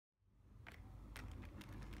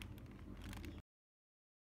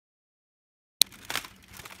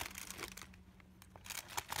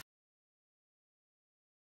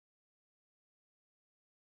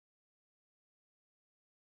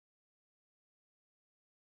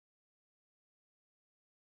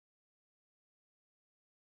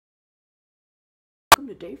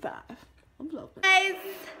day 5. I'm loving it. Guys,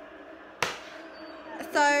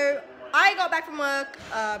 so I got back from work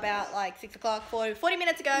about like 6 o'clock, 40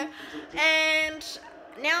 minutes ago, and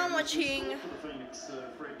now I'm watching.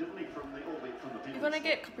 You're gonna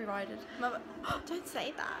get copyrighted. Don't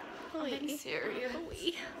say that. I'm being serious.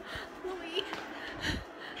 Louis.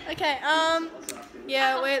 Okay,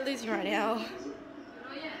 yeah, we're losing right now.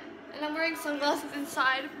 Oh yeah. And I'm wearing sunglasses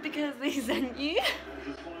inside because these are new.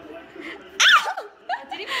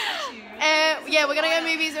 I didn't even touch you. Yeah, we're gonna go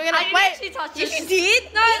movies. We're gonna I didn't actually touch you. Yes, you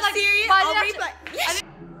did? No, Are you like, serious? but I I'll didn't replay. Yes.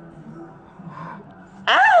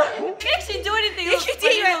 You didn't actually do anything. Yes, you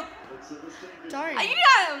did. Don't. Are you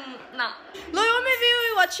nah. Look, what movie are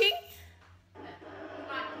we watching?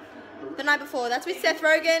 The Night Before. That's with Seth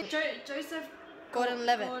Rogen. Joseph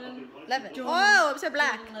Gordon-Levitt. Levitt. Oh, I'm so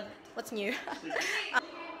black. Gordon-Levitt. What's new?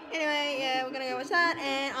 Anyway, yeah, we're gonna go watch that,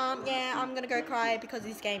 and yeah, I'm gonna go cry because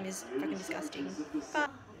this game is fucking disgusting.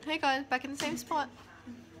 But hey guys, back in the same spot.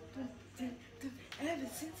 Ever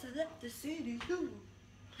since I left the city.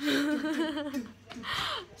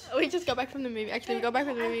 We just got back from the movie. Actually, we got back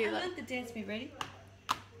from the movie. I learned the dance. Be ready?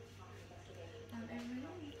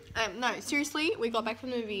 No, seriously, we got back from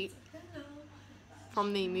the movie.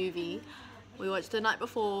 We watched The Night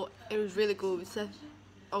Before. It was really good.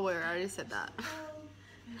 Oh wait, I already said that.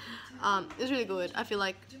 It was really good. I feel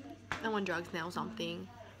like I'm on drugs now or something.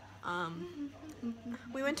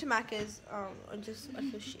 We went to Macca's. I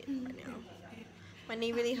feel shit right now. My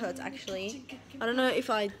knee really hurts actually. I don't know if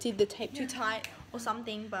I did the tape too tight or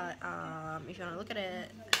something, but if you want to look at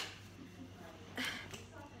it,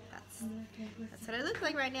 that's what I look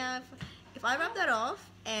like right now. If I rub that off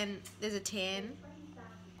and there's a tan,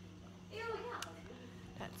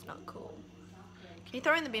 that's not cool. Can you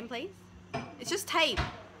throw it in the bin, please? It's just tape.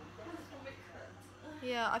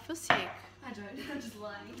 Yeah, I feel sick. I don't. I'm just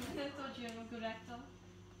lying. I thought you were a good actor.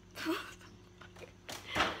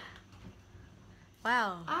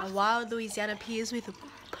 Wow, a wild Louisiana peers with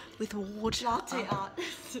water. Latte art.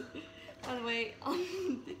 By the way,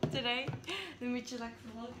 today, the Mitchell like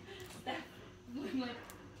vlog, I'm like,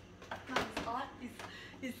 guys, art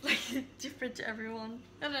is like different to everyone.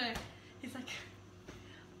 I don't know. He's like,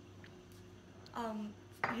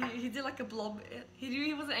 he did like a blob.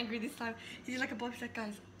 He wasn't angry this time. He did like a blob. He's like,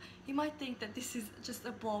 guys, you might think that this is just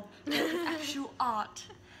a blob, but it's actual art.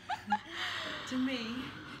 To me,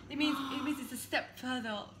 it means it's a step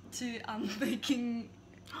further to making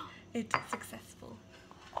it successful.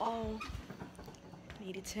 Oh, I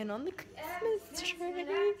need to turn on the Christmas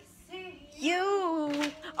tree. You.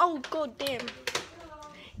 Oh god damn.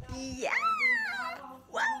 Yeah.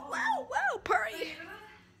 Wow, Purry.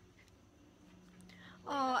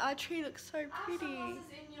 Oh, our tree looks so pretty.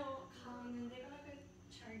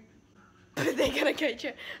 But they're gonna go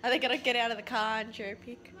cherry. Are they gonna get out of the car and cherry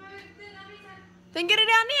pick? Then get it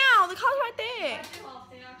out now. The car's right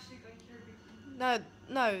there.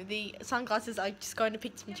 No, the sunglasses are just going to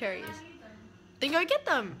pick some cherries. Then go get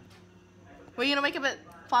them. We're gonna wake up at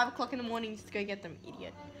 5 o'clock in the morning just to go get them,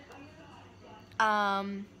 idiot. I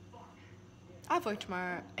have work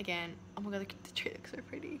tomorrow again. Oh my god, look at the tree, looks so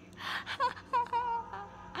pretty.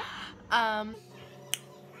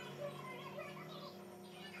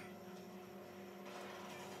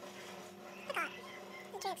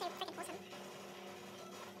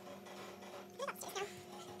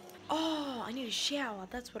 Oh, I need a shower.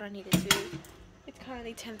 That's what I need to do. It's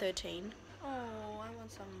currently 10:13. Oh, I want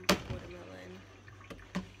some watermelon.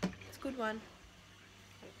 It's a good one.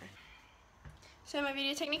 Okay. So my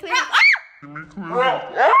video technically.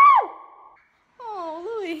 Oh,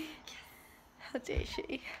 Louis. How dare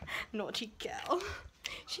she? Naughty girl.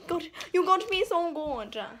 You got me so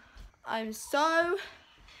good. I'm so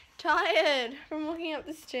tired from walking up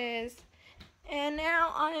the stairs. And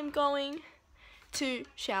now I am going to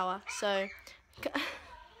shower. So, can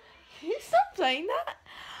you stop saying that?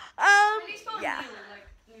 How do you spell yeah.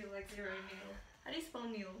 Neil, like zero Neil? How do you spell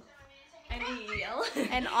Neil? N-E-E-L?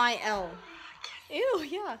 N-I-L. Ew,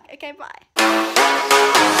 yeah. Okay, bye.